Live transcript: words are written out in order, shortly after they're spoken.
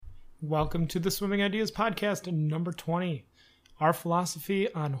Welcome to the Swimming Ideas Podcast number 20, our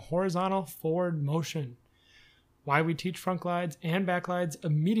philosophy on horizontal forward motion, why we teach front glides and back glides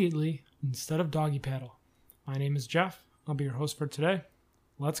immediately instead of doggy paddle. My name is Jeff. I'll be your host for today.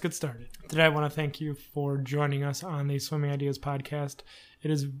 Let's get started. Today I want to thank you for joining us on the Swimming Ideas Podcast. It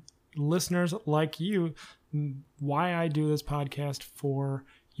is listeners like you why I do this podcast for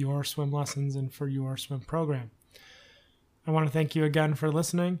your swim lessons and for your swim program. I want to thank you again for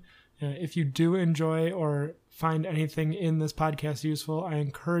listening. If you do enjoy or find anything in this podcast useful, I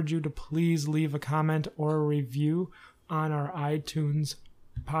encourage you to please leave a comment or a review on our iTunes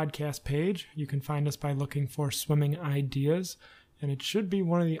podcast page. You can find us by looking for Swimming Ideas, and it should be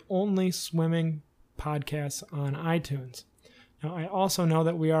one of the only swimming podcasts on iTunes. Now, I also know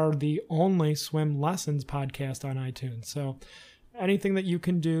that we are the only swim lessons podcast on iTunes, so anything that you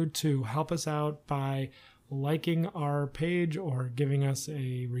can do to help us out by liking our page or giving us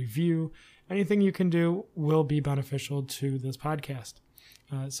a review, anything you can do will be beneficial to this podcast.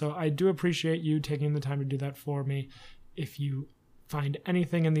 So I do appreciate you taking the time to do that for me if you find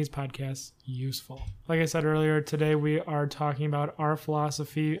anything in these podcasts useful. Like I said earlier, today we are talking about our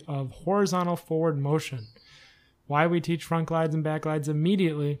philosophy of horizontal forward motion, why we teach front glides and back glides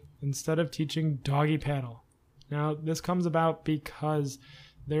immediately instead of teaching doggy paddle. Now, this comes about because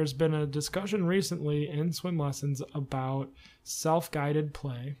there's been a discussion recently in swim lessons about self-guided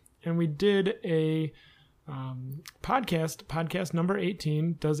play, and we did a podcast number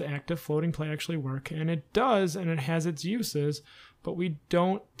 18, Does Active Floating Play Actually Work? And it does, and it has its uses, but we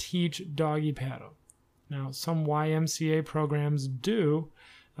don't teach doggy paddle. Now, some YMCA programs do.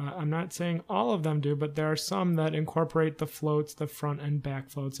 I'm not saying all of them do, but there are some that incorporate the floats, the front and back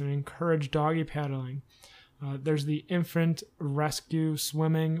floats, and encourage doggy paddling. There's the infant rescue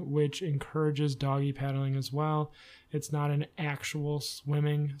swimming, which encourages doggy paddling as well. It's not an actual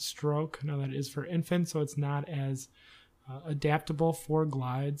swimming stroke. Now, that is for infants, so it's not as adaptable for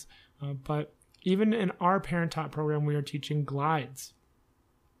glides. But even in our parent-taught program, we are teaching glides.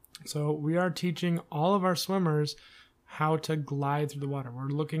 So we are teaching all of our swimmers how to glide through the water. We're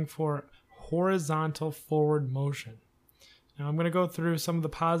looking for horizontal forward motion. Now, I'm going to go through some of the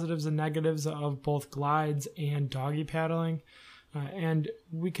positives and negatives of both glides and doggy paddling, and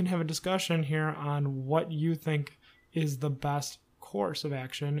we can have a discussion here on what you think is the best course of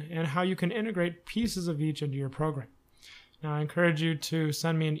action and how you can integrate pieces of each into your program. Now, I encourage you to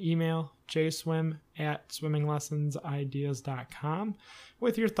send me an email, jswim@swimminglessonsideas.com,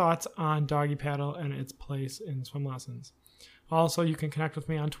 with your thoughts on doggy paddle and its place in swim lessons. Also, you can connect with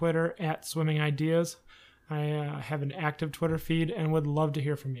me on Twitter @swimmingideas. I have an active Twitter feed and would love to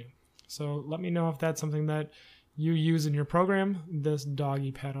hear from you. So let me know if that's something that you use in your program, this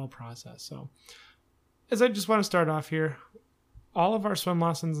doggy paddle process. So as I just want to start off here, all of our swim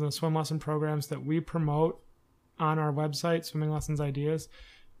lessons and the swim lesson programs that we promote on our website, Swimming Lessons Ideas,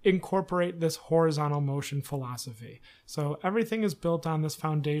 incorporate this horizontal motion philosophy. So everything is built on this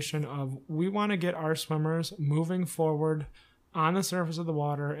foundation of we want to get our swimmers moving forward on the surface of the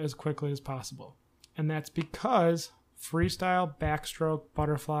water as quickly as possible. And that's because freestyle, backstroke,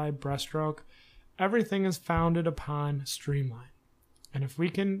 butterfly, breaststroke, everything is founded upon streamline. And if we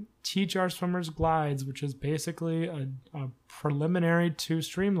can teach our swimmers glides, which is basically a preliminary to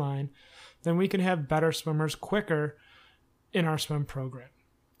streamline, then we can have better swimmers quicker in our swim program.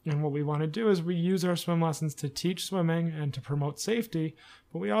 And what we want to do is we use our swim lessons to teach swimming and to promote safety,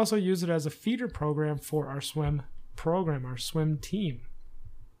 but we also use it as a feeder program for our swim program, our swim team.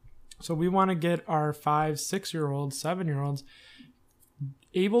 So we want to get our 5, 6-year-olds, 7-year-olds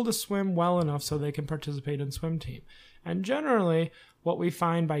able to swim well enough so they can participate in swim team. And generally, what we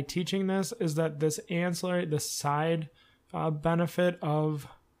find by teaching this is that this ancillary, the side benefit of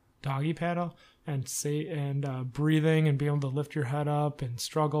doggy paddle and breathing and being able to lift your head up and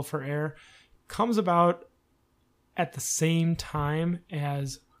struggle for air comes about at the same time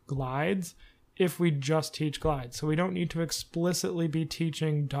as glides if we just teach glides. So we don't need to explicitly be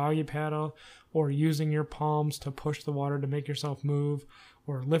teaching doggy paddle or using your palms to push the water to make yourself move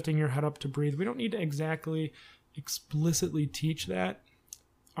or lifting your head up to breathe. We don't need to exactly explicitly teach that.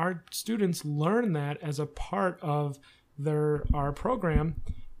 Our students learn that as a part of our program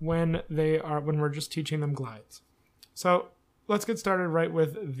when we're just teaching them glides. So let's get started right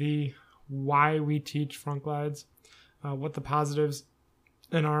with the why we teach front glides, what the positives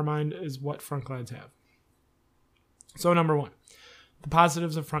in our mind is what front glides have. So number one, the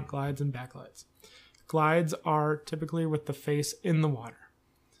positives of front glides and back glides. Glides are typically with the face in the water.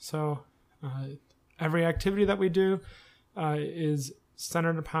 So every activity that we do is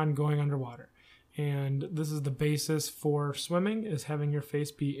centered upon going underwater. And this is the basis for swimming, is having your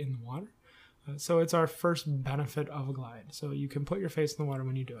face be in the water. So it's our first benefit of a glide. So you can put your face in the water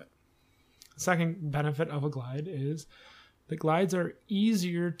when you do it. Second benefit of a glide is the glides are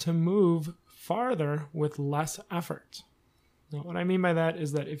easier to move farther with less effort. Now, what I mean by that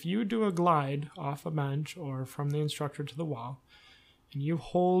is that if you do a glide off a bench or from the instructor to the wall, and you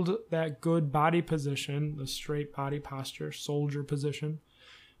hold that good body position, the straight body posture, soldier position,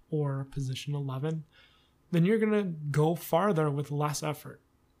 or position 11, then you're going to go farther with less effort.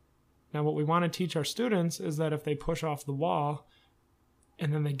 Now, what we want to teach our students is that if they push off the wall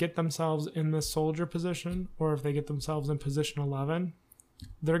and then they get themselves in the soldier position, or if they get themselves in position 11,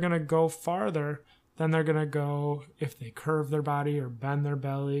 they're going to go farther than they're going to go if they curve their body or bend their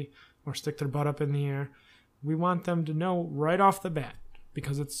belly or stick their butt up in the air. We want them to know right off the bat,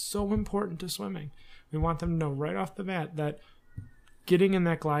 because it's so important to swimming, we want them to know right off the bat that getting in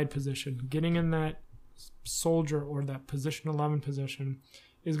that glide position, getting in that soldier or that position 11 position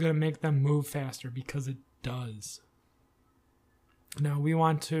is going to make them move faster, because it does. Now, we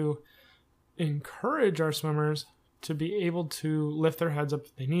want to encourage our swimmers to be able to lift their heads up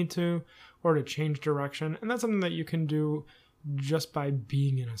if they need to, or to change direction. And that's something that you can do just by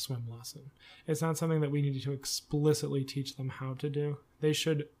being in a swim lesson. It's not something that we need to explicitly teach them how to do. They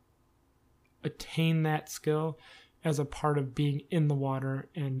should attain that skill as a part of being in the water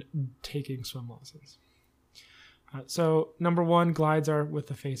and taking swim lessons. So number one, glides are with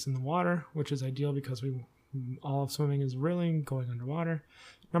the face in the water, which is ideal because all of swimming is really going underwater.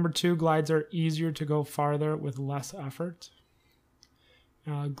 Number two, glides are easier to go farther with less effort.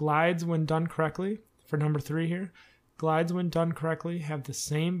 Glides, when done correctly, for number three here, glides, when done correctly, have the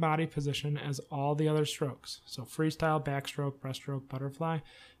same body position as all the other strokes. So freestyle, backstroke, breaststroke, butterfly.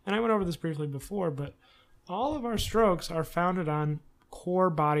 And I went over this briefly before, but all of our strokes are founded on core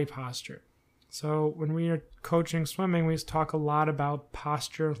body posture. So when we are coaching swimming, we talk a lot about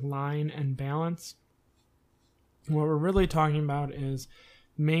posture, line, and balance. What we're really talking about is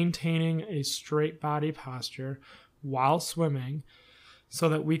maintaining a straight body posture while swimming so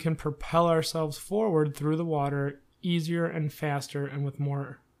that we can propel ourselves forward through the water easier and faster and with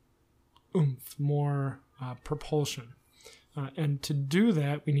more oomph, more propulsion. And to do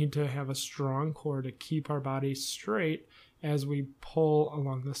that, we need to have a strong core to keep our body straight as we pull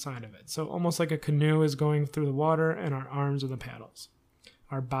along the side of it. So almost like a canoe is going through the water and our arms are the paddles.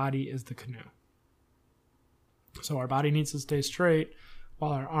 Our body is the canoe. So our body needs to stay straight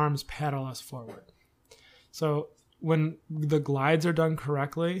while our arms paddle us forward. So when the glides are done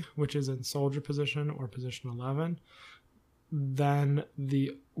correctly, which is in soldier position or position 11, then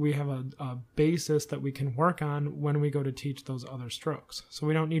we have a basis that we can work on when we go to teach those other strokes. So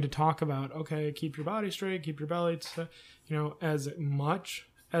we don't need to talk about, okay, keep your body straight, keep your belly, as much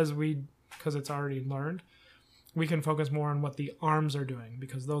as because it's already learned. We can focus more on what the arms are doing,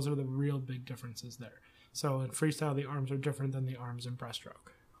 because those are the real big differences there. So in freestyle, the arms are different than the arms in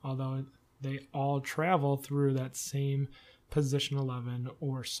breaststroke, although they all travel through that same position 11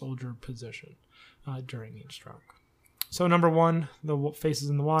 or soldier position during each stroke. So number one, the face is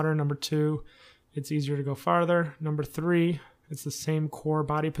in the water. Number two, it's easier to go farther. Number three, it's the same core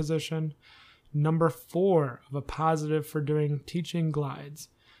body position. Number four of a positive for teaching glides.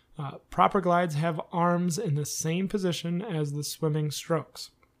 Proper glides have arms in the same position as the swimming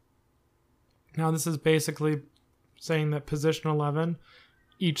strokes. Now, this is basically saying that position 11,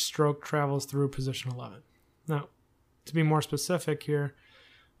 each stroke travels through position 11. Now, to be more specific here,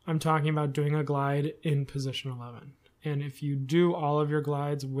 I'm talking about doing a glide in position 11. And if you do all of your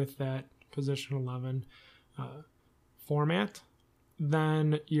glides with that position 11 format,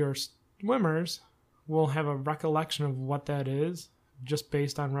 then your swimmers will have a recollection of what that is just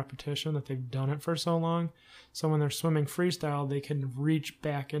based on repetition, that they've done it for so long. So when they're swimming freestyle, they can reach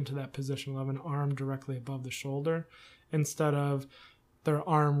back into that position 11 arm directly above the shoulder instead of their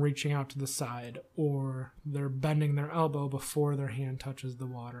arm reaching out to the side, or they're bending their elbow before their hand touches the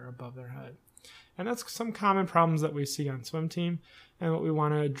water above their head. And that's some common problems that we see on swim team, and what we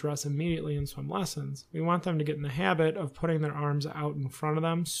want to address immediately in swim lessons. We want them to get in the habit of putting their arms out in front of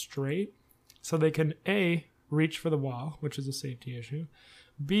them straight so they can A, reach for the wall, which is a safety issue,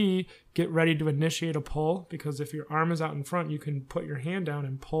 B, get ready to initiate a pull, because if your arm is out in front, you can put your hand down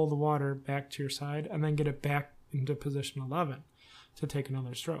and pull the water back to your side and then get it back into position 11 to take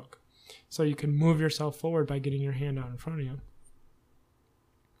another stroke. So you can move yourself forward by getting your hand out in front of you.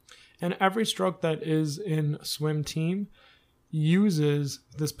 And every stroke that is in swim team uses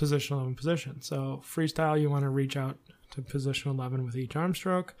this position 11 position. So freestyle, you want to reach out to position 11 with each arm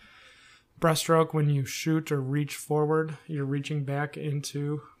stroke. Breaststroke, when you shoot or reach forward, you're reaching back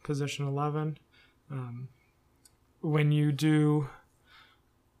into position 11. When you do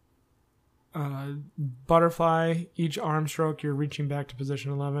butterfly, each arm stroke, you're reaching back to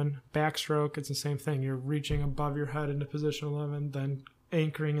position 11. Backstroke, it's the same thing. You're reaching above your head into position 11, then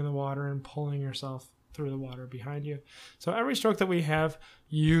anchoring in the water and pulling yourself through the water behind you. So every stroke that we have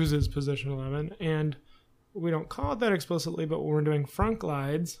uses position 11, and we don't call it that explicitly, but when we're doing front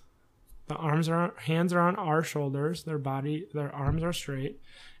glides, the hands are on our shoulders, their arms are straight,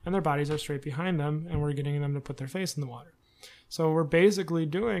 and their bodies are straight behind them, and we're getting them to put their face in the water. So we're basically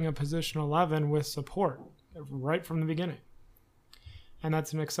doing a position 11 with support right from the beginning. And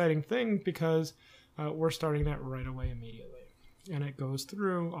that's an exciting thing because we're starting that right away immediately. And it goes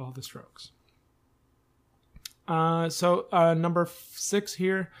through all the strokes. So number 6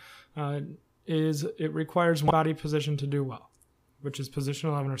 here is it requires one body position to do well, which is position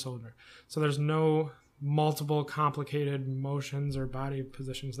 11 or shoulder. So there's no multiple complicated motions or body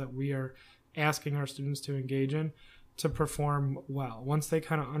positions that we are asking our students to engage in to perform well. Once they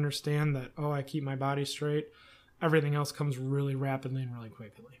kind of understand that, I keep my body straight, everything else comes really rapidly and really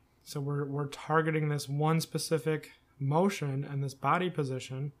quickly. So we're targeting this one specific motion and this body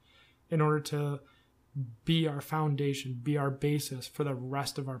position in order to be our foundation, be our basis for the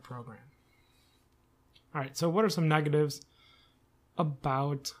rest of our program. All right, so what are some negatives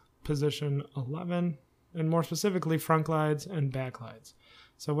about position 11, and more specifically front glides and back glides?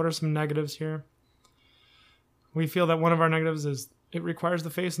 So what are some negatives here? We feel that one of our negatives is it requires the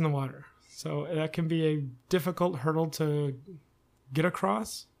face in the water. So that can be a difficult hurdle to get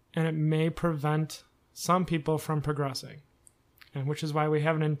across, and it may prevent some people from progressing. And which is why we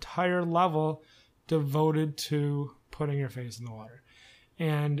have an entire level devoted to putting your face in the water.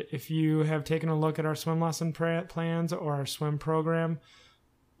 And if you have taken a look at our swim lesson plans or our swim program,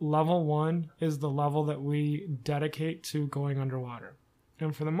 level 1 is the level that we dedicate to going underwater.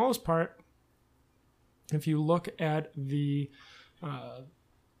 And for the most part, if you look at the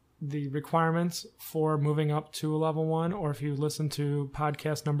requirements for moving up to a level 1, or if you listen to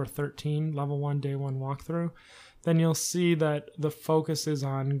podcast number 13, level 1, day 1 walkthrough, then you'll see that the focus is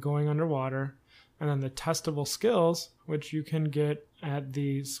on going underwater, and then the testable skills, which you can get at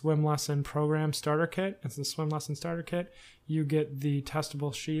the swim lesson program starter kit. It's the swim lesson starter kit. You get the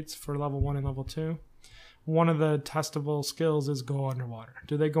testable sheets for level 1 and level 2. One of the testable skills is go underwater.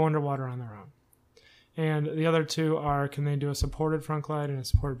 Do they go underwater on their own? And the other two are, can they do a supported front glide and a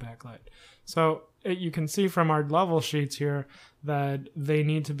supported back glide? So you can see from our level sheets here that they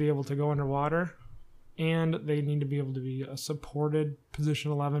need to be able to go underwater, and they need to be able to be a supported position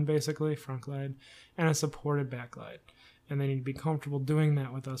 11, basically, front glide, and a supported back glide. And they need to be comfortable doing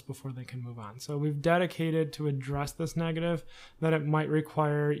that with us before they can move on. So we've dedicated to address this negative, that it might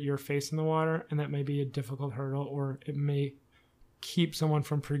require your face in the water, and that may be a difficult hurdle, or it may keep someone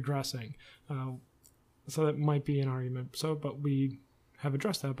from progressing. So that might be an argument. But we have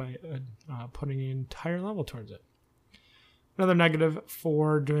addressed that by putting an entire level towards it. Another negative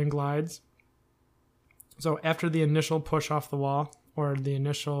for doing glides. So after the initial push off the wall, or the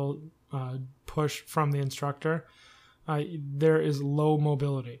initial push from the instructor, there is low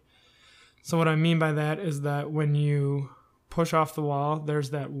mobility. So what I mean by that is that when you push off the wall, there's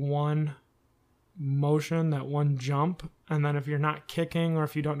that one motion, that one jump, and then if you're not kicking, or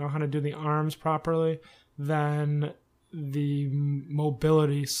if you don't know how to do the arms properly, then the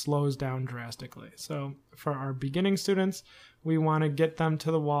mobility slows down drastically. So for our beginning students, we want to get them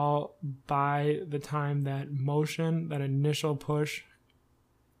to the wall by the time that motion, that initial push,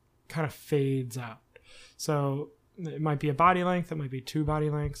 kind of fades out. So it might be a body length, it might be 2 body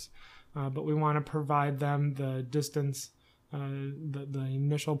lengths, but we want to provide them the distance, the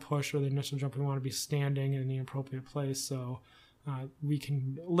initial push or the initial jump. We want to be standing in the appropriate place, so we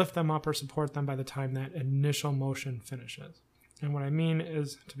can lift them up or support them by the time that initial motion finishes. And what I mean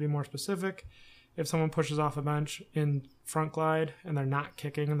is, to be more specific, if someone pushes off a bench in front glide and they're not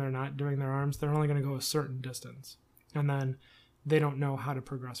kicking and they're not doing their arms, they're only going to go a certain distance. And then they don't know how to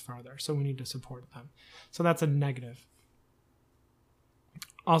progress farther. So we need to support them. So that's a negative.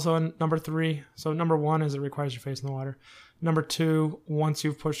 Also, number 3, so number 1 is it requires your face in the water. Number 2, once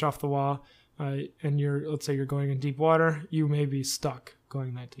you've pushed off the wall and let's say you're going in deep water, you may be stuck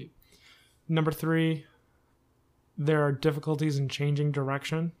going that deep. Number 3, there are difficulties in changing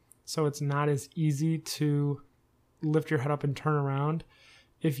direction. So it's not as easy to lift your head up and turn around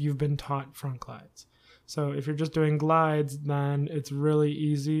if you've been taught front glides. So if you're just doing glides, then it's really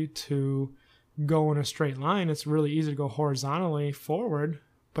easy to go in a straight line. It's really easy to go horizontally forward,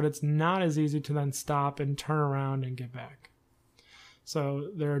 but it's not as easy to then stop and turn around and get back. So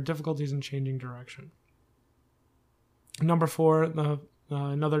there are difficulties in changing direction. Number 4,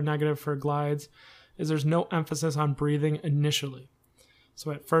 another negative for glides is there's no emphasis on breathing initially.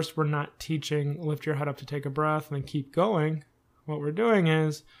 So at first, we're not teaching lift your head up to take a breath and then keep going. What we're doing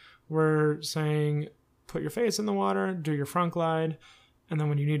is we're saying put your face in the water, do your front glide, and then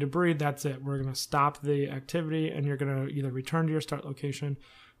when you need to breathe, that's it. We're going to stop the activity, and you're going to either return to your start location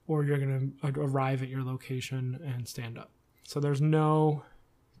or you're going to arrive at your location and stand up. So there's no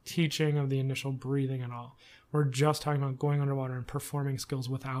teaching of the initial breathing at all. We're just talking about going underwater and performing skills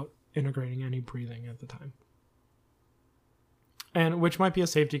without integrating any breathing at the time. And which might be a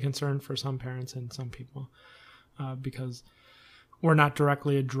safety concern for some parents and some people because we're not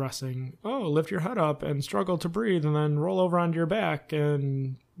directly addressing, lift your head up and struggle to breathe and then roll over onto your back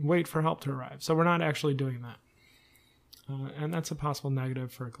and wait for help to arrive. So we're not actually doing that. And that's a possible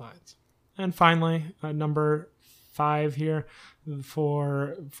negative for glides. And finally, number 5 here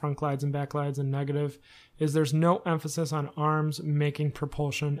for front glides and back glides and negative is there's no emphasis on arms making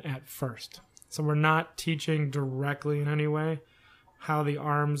propulsion at first. So we're not teaching directly in any way how the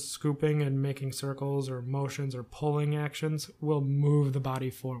arms scooping and making circles or motions or pulling actions will move the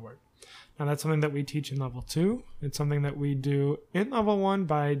body forward. Now that's something that we teach in level 2. It's something that we do in level 1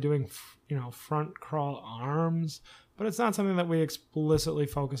 by doing, front crawl arms, but it's not something that we explicitly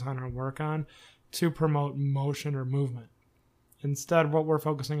focus on or work on to promote motion or movement. Instead, what we're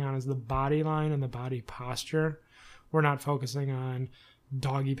focusing on is the body line and the body posture. We're not focusing on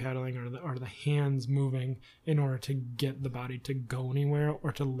doggy paddling or the hands moving in order to get the body to go anywhere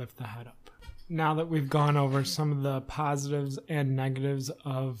or to lift the head up. Now that we've gone over some of the positives and negatives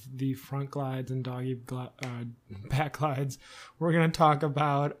of the front glides and back glides, we're going to talk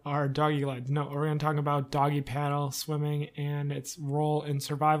about our doggy glides. No, we're going to talk about doggy paddle swimming and its role in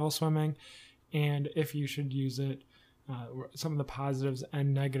survival swimming, and if you should use it, some of the positives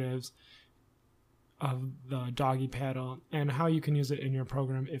and negatives of the doggy paddle and how you can use it in your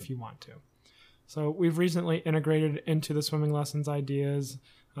program if you want to. So we've recently integrated into the Swimming Lessons Ideas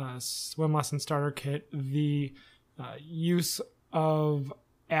Swim Lesson Starter Kit the use of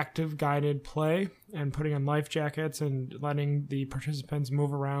active guided play and putting on life jackets and letting the participants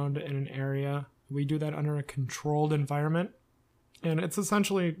move around in an area. We do that under a controlled environment, and it's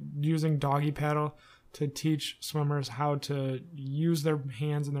essentially using doggy paddle to teach swimmers how to use their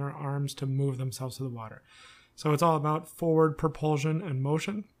hands and their arms to move themselves to the water. So it's all about forward propulsion and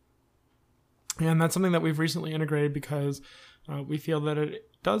motion. And that's something that we've recently integrated because we feel that it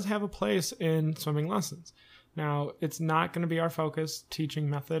does have a place in swimming lessons. Now, it's not going to be our focus teaching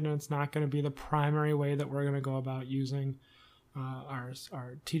method, and it's not going to be the primary way that we're going to go about using our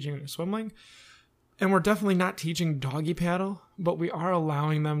teaching and swimling. And we're definitely not teaching doggy paddle, but we are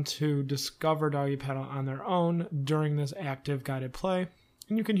allowing them to discover doggy paddle on their own during this active guided play.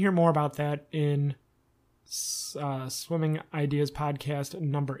 And you can hear more about that in Swimming Ideas podcast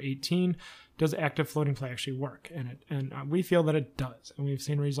number 18. Does active floating play actually work? And we feel that it does, and we've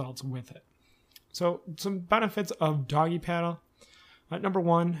seen results with it. So some benefits of doggy paddle. Number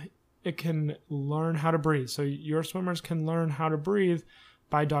 1, it can learn how to breathe. So your swimmers can learn how to breathe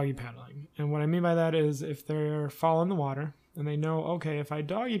by doggy paddling. And what I mean by that is if they fall in the water and they know, okay, if I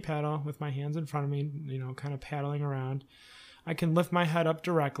doggy paddle with my hands in front of me, kind of paddling around, I can lift my head up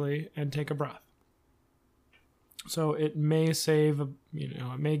directly and take a breath. So it may save,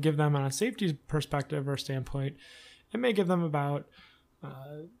 it may give them on a safety perspective or standpoint, it may give them about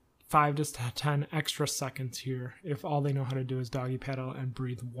 5 to 10 extra seconds here if all they know how to do is doggy paddle and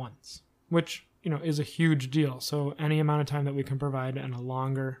breathe once, which is a huge deal. So any amount of time that we can provide and a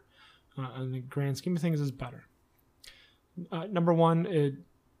longer, in the grand scheme of things, is better. Number 1,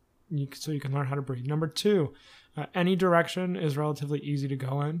 so you can learn how to breathe. Number 2, any direction is relatively easy to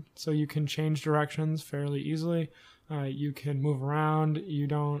go in. So you can change directions fairly easily. You can move around.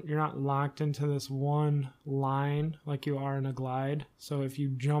 You're not locked into this one line like you are in a glide. So if you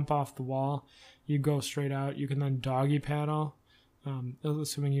jump off the wall, you go straight out. You can then doggy paddle,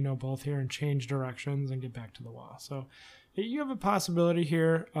 assuming you know both here, and change directions and get back to the wall. So you have a possibility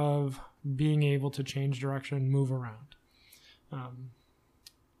here of being able to change direction, move around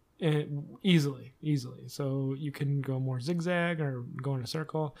easily. So you can go more zigzag or go in a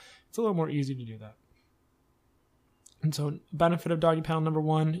circle. It's a little more easy to do that. And so benefit of doggy paddle, number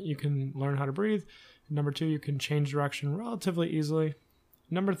 1, you can learn how to breathe. Number 2, you can change direction relatively easily.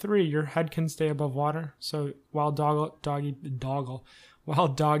 Number 3, your head can stay above water. So while doggy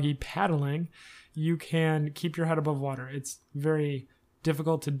paddling, you can keep your head above water. It's very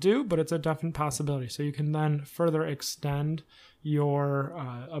difficult to do, but it's a definite possibility. So you can then further extend your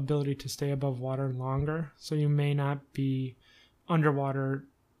ability to stay above water longer. So you may not be underwater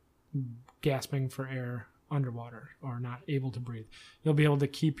gasping for air underwater or not able to breathe. You'll be able to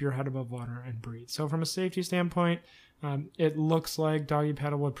keep your head above water and breathe. So from a safety standpoint, it looks like doggy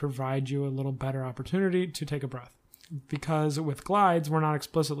paddle would provide you a little better opportunity to take a breath. Because with glides, we're not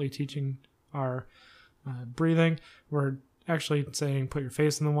explicitly teaching our breathing. We're actually saying put your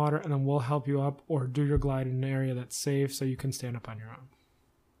face in the water and then we'll help you up, or do your glide in an area that's safe so you can stand up on your own.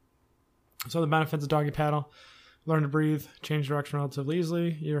 So the benefits of doggy paddle: learn to breathe, change direction relatively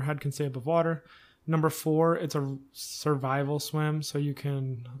easily, your head can stay above water. Number 4, it's a survival swim, so you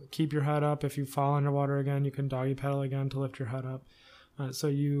can keep your head up. If you fall underwater again, you can doggy paddle again to lift your head up. So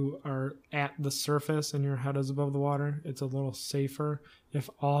you are at the surface and your head is above the water. It's a little safer if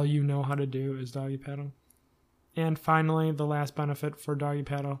all you know how to do is doggy paddle. And finally, the last benefit for doggy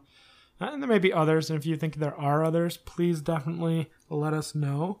paddle, and there may be others, and if you think there are others, please definitely let us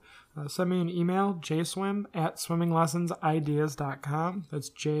know. Send me an email, jswim@swimminglessonsideas.com.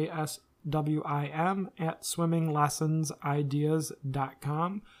 That's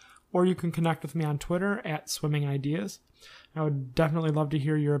JSWIM@swimminglessonsideas.com. Or you can connect with me on Twitter @swimmingideas. I would definitely love to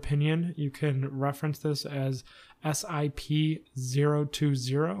hear your opinion. You can reference this as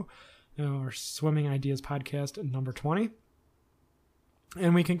SIP020 or Swimming Ideas Podcast number 20.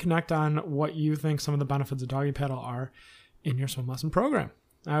 And we can connect on what you think some of the benefits of doggy paddle are in your swim lesson program.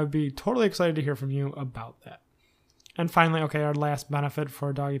 I would be totally excited to hear from you about that. And finally, our last benefit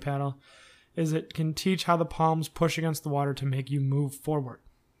for doggy paddle is it can teach how the palms push against the water to make you move forward.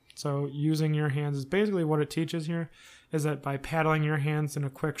 So using your hands is basically what it teaches here, is that by paddling your hands in a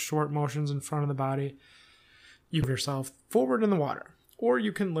quick, short motions in front of the body, you move yourself forward in the water, or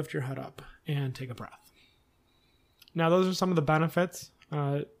you can lift your head up and take a breath. Now, those are some of the benefits.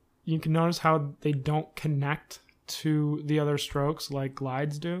 You can notice how they don't connect to the other strokes like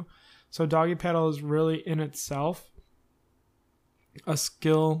glides do. So doggy paddle is really in itself a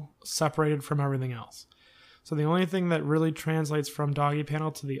skill separated from everything else. So the only thing that really translates from doggy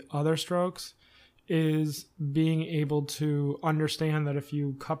paddle to the other strokes is being able to understand that if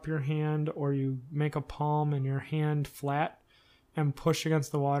you cup your hand or you make a palm and your hand flat and push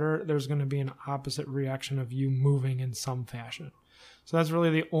against the water, there's going to be an opposite reaction of you moving in some fashion. So that's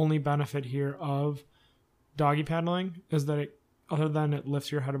really the only benefit here of doggy paddling, is that it, other than it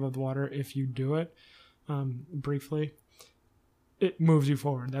lifts your head above the water if you do it briefly, it moves you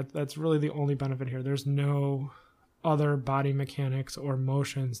forward. That's really the only benefit here. There's no other body mechanics or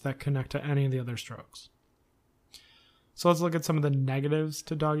motions that connect to any of the other strokes. So let's look at some of the negatives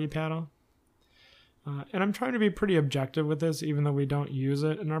to doggy paddle. And I'm trying to be pretty objective with this, even though we don't use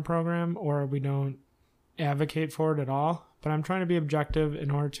it in our program or we don't advocate for it at all. But I'm trying to be objective in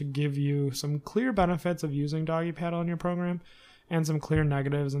order to give you some clear benefits of using doggy paddle in your program, and some clear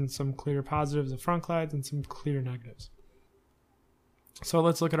negatives and some clear positives of front glides and some clear negatives. So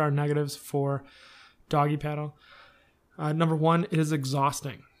let's look at our negatives for doggy paddle. Number 1, it is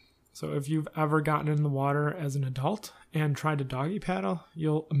exhausting. So if you've ever gotten in the water as an adult and tried to doggy paddle,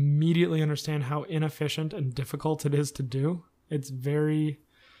 you'll immediately understand how inefficient and difficult it is to do. It's very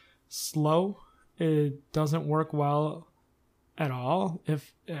slow. It doesn't work well at all.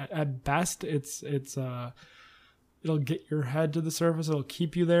 If at best it'll get your head to the surface, it'll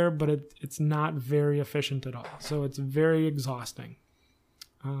keep you there, but it's not very efficient at all. So it's very exhausting.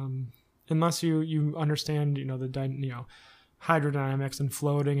 Unless you understand, the hydrodynamics and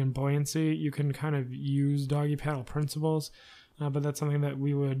floating and buoyancy, you can kind of use doggy paddle principles, but that's something that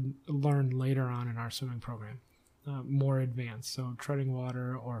we would learn later on in our swimming program, more advanced. So treading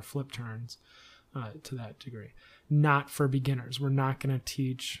water or flip turns to that degree. Not for beginners. We're not going to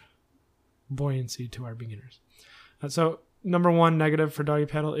teach buoyancy to our beginners. So number 1 negative for doggy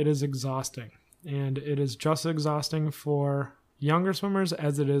paddle, it is exhausting. And it is just exhausting for younger swimmers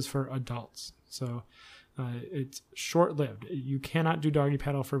as it is for adults. So it's short-lived. You cannot do doggy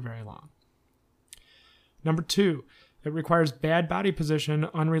paddle for very long. Number 2, it requires bad body position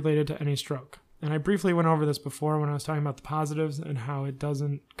unrelated to any stroke. And I briefly went over this before when I was talking about the positives and how it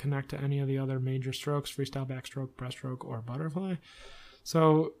doesn't connect to any of the other major strokes, freestyle backstroke, breaststroke, or butterfly.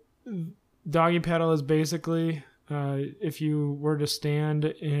 So doggy paddle is basically, if you were to stand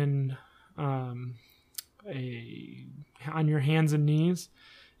in on your hands and knees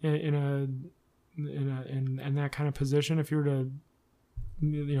in that kind of position, if you were to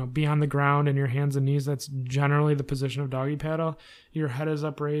be on the ground in your hands and knees, that's generally the position of doggy paddle. Your head is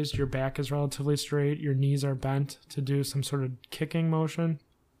upraised, your back is relatively straight, your knees are bent to do some sort of kicking motion,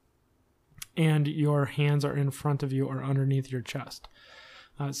 and your hands are in front of you or underneath your chest.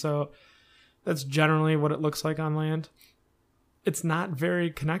 So that's generally what it looks like on land. it's not very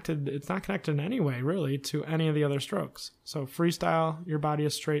connected. It's not connected in any way, really, to any of the other strokes. So freestyle, your body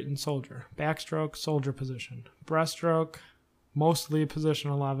is straight in soldier. Backstroke, soldier position. Breaststroke, mostly position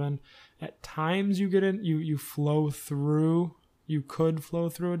 11. At times you get in, you flow through. You could flow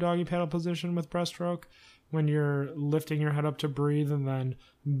through a doggy paddle position with breaststroke when you're lifting your head up to breathe and then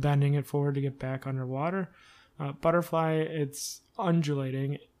bending it forward to get back underwater. Butterfly, it's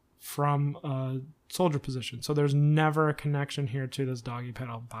undulating from a soldier position. So there's never a connection here to this doggy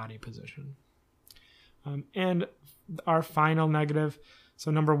paddle body position. And our final negative,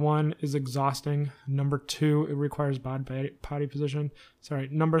 so number 1 is exhausting. Number 2, it requires body position. Sorry,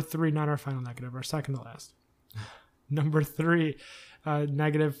 number 3, not our final negative, our second to last. Number 3,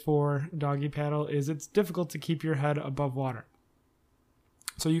 negative for doggy paddle is it's difficult to keep your head above water.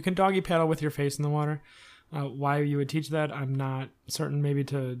 So you can doggy paddle with your face in the water. Why you would teach that, I'm not certain. Maybe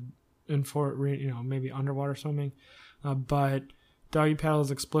maybe underwater swimming, but doggy paddle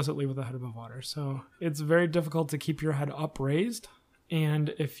is explicitly with the head above water. So it's very difficult to keep your head upraised,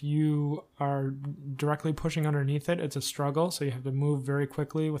 and if you are directly pushing underneath it, it's a struggle. So you have to move very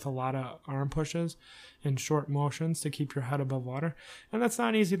quickly with a lot of arm pushes and short motions to keep your head above water, and that's not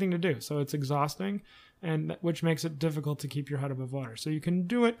an easy thing to do. So it's exhausting, and which makes it difficult to keep your head above water. So you can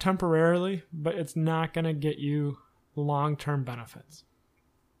do it temporarily, but it's not going to get you long-term benefits.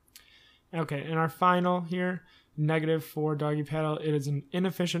 Okay, and our final here, negative for doggy paddle, it is an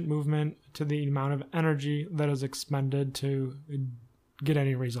inefficient movement to the amount of energy that is expended to get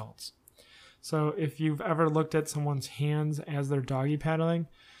any results. So if you've ever looked at someone's hands as they're doggy paddling,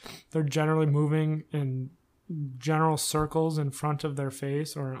 they're generally moving in general circles in front of their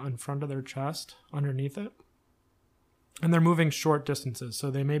face or in front of their chest underneath it. And they're moving short distances. So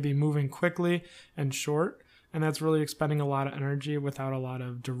they may be moving quickly and short, and that's really expending a lot of energy without a lot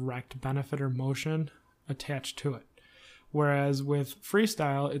of direct benefit or motion attached to it. Whereas with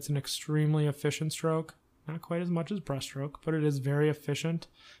freestyle, it's an extremely efficient stroke. Not quite as much as breaststroke, but it is very efficient.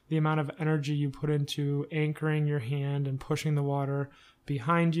 The amount of energy you put into anchoring your hand and pushing the water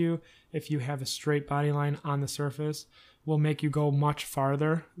behind you, if you have a straight body line on the surface, will make you go much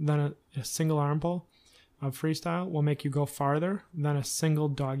farther than a single arm pull of freestyle will make you go farther than a single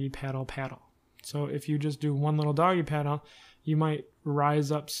doggy paddle. So if you just do one little doggy paddle, you might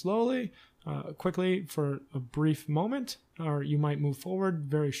rise up slowly, quickly for a brief moment, or you might move forward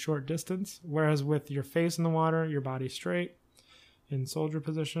very short distance. Whereas with your face in the water, your body straight in soldier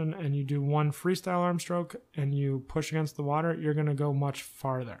position, and you do one freestyle arm stroke and you push against the water, you're going to go much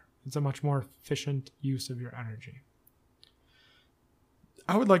farther. It's a much more efficient use of your energy.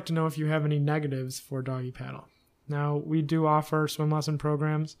 I would like to know if you have any negatives for doggy paddle. Now, we do offer swim lesson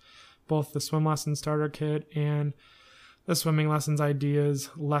programs, both the swim lesson starter kit and the Swimming Lessons Ideas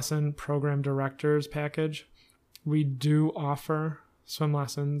lesson program directors package. We do offer swim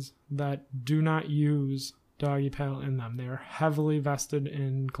lessons that do not use doggy paddle in them. They are heavily vested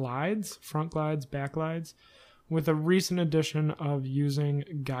in glides, front glides, back glides, with a recent addition of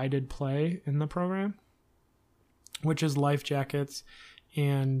using guided play in the program, which is life jackets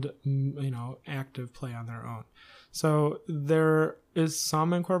and active play on their own. So there is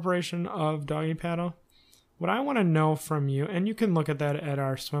some incorporation of doggy paddle. What I want to know from you, and you can look at that at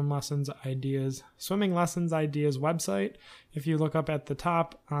our Swimming Lessons Ideas website. If you look up at the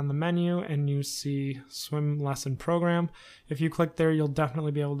top on the menu and you see swim lesson program, if you click there, you'll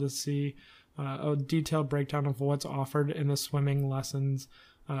definitely be able to see a detailed breakdown of what's offered in the swim lesson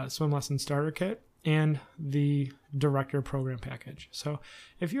starter kit and the director program package. So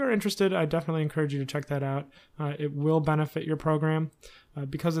if you're interested, I definitely encourage you to check that out. It will benefit your program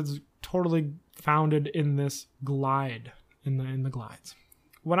because it's totally founded in this glide, in the glides.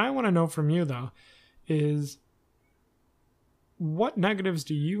 What I want to know from you, though, is what negatives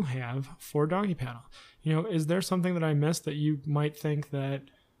do you have for doggy paddle? Is there something that I missed that you might think that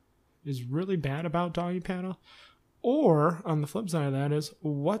is really bad about doggy paddle? Or, on the flip side of that is,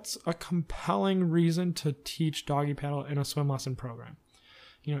 what's a compelling reason to teach doggy paddle in a swim lesson program?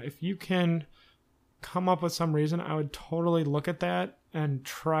 If you can come up with some reason, I would totally look at that and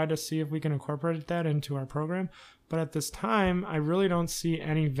try to see if we can incorporate that into our program. But at this time, I really don't see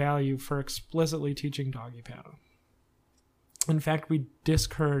any value for explicitly teaching doggy paddle. In fact, we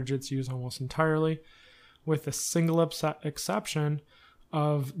discourage its use almost entirely, with a single exception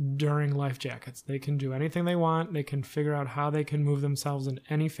of during life jackets. They can do anything they want. They can figure out how they can move themselves in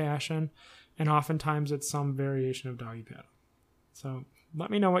any fashion, and oftentimes it's some variation of doggy paddle. So let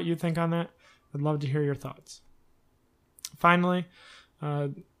me know what you think on that. I'd love to hear your thoughts. Finally,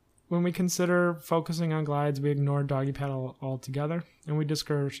 when we consider focusing on glides, we ignore doggy paddle altogether, and we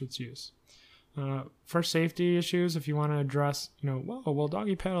discourage its use. For safety issues, if you want to address, well,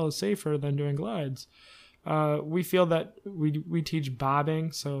 doggy paddle is safer than doing glides. We feel that we teach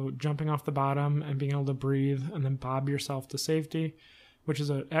bobbing, so jumping off the bottom and being able to breathe and then bob yourself to safety, which is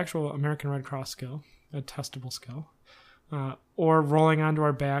an actual American Red Cross skill, a testable skill. Or rolling onto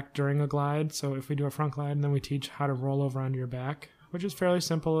our back during a glide. So if we do a front glide, and then we teach how to roll over onto your back, which is fairly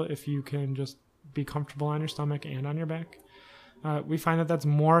simple if you can just be comfortable on your stomach and on your back. We find that that's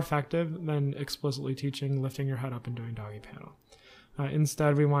more effective than explicitly teaching lifting your head up and doing doggy paddle.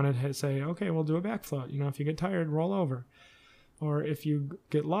 Instead, we wanted to say, okay, we'll do a back float. If you get tired, roll over. Or if you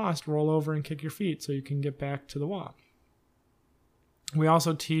get lost, roll over and kick your feet so you can get back to the wall. We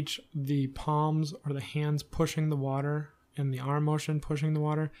also teach the palms or the hands pushing the water and the arm motion pushing the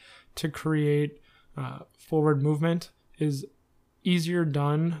water to create forward movement is easier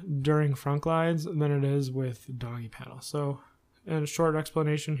done during front glides than it is with doggy paddle. So a short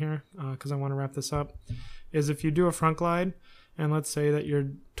explanation here, because I want to wrap this up, is if you do a front glide, and let's say that your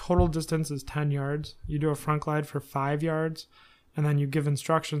total distance is 10 yards, you do a front glide for 5 yards, and then you give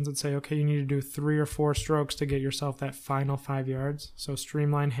instructions that say, okay, you need to do 3 or 4 strokes to get yourself that final 5 yards. So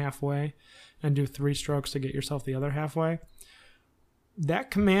streamline halfway and do 3 strokes to get yourself the other halfway.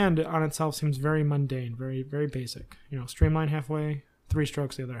 That command on itself seems very mundane, very, very basic. Streamline halfway, 3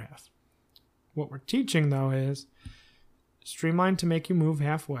 strokes the other half. What we're teaching, though, is streamline to make you move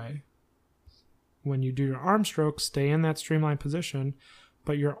halfway. When you do your arm strokes, stay in that streamline position,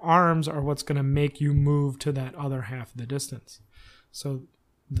 but your arms are what's going to make you move to that other half of the distance. So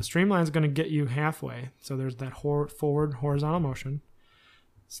the streamline is going to get you halfway. So there's that forward horizontal motion.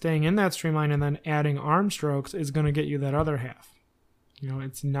 Staying in that streamline and then adding arm strokes is going to get you that other half.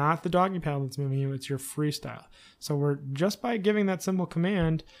 It's not the doggy paddle that's moving you, it's your freestyle. So we're just by giving that simple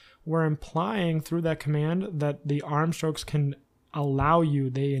command, we're implying through that command that the arm strokes can allow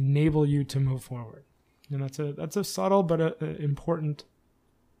you, they enable you to move forward. And that's a subtle but important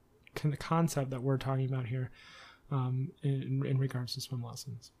concept that we're talking about here in regards to swim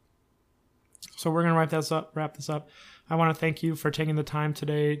lessons. So we're going to wrap this up. I want to thank you for taking the time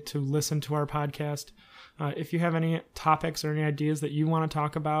today to listen to our podcast. If you have any topics or any ideas that you want to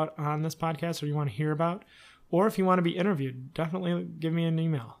talk about on this podcast or you want to hear about, or if you want to be interviewed, definitely give me an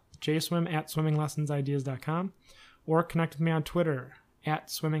email, jswim@swimminglessonsideas.com, or connect with me on Twitter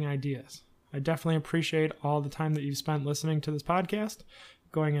 @swimmingideas. I definitely appreciate all the time that you've spent listening to this podcast,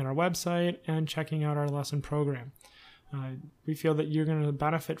 going on our website, and checking out our lesson program. We feel that you're going to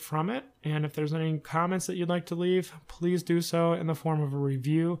benefit from it, and if there's any comments that you'd like to leave, please do so in the form of a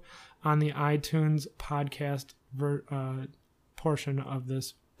review on the iTunes podcast portion of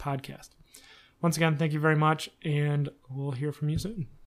this podcast. Once again, thank you very much, and we'll hear from you soon.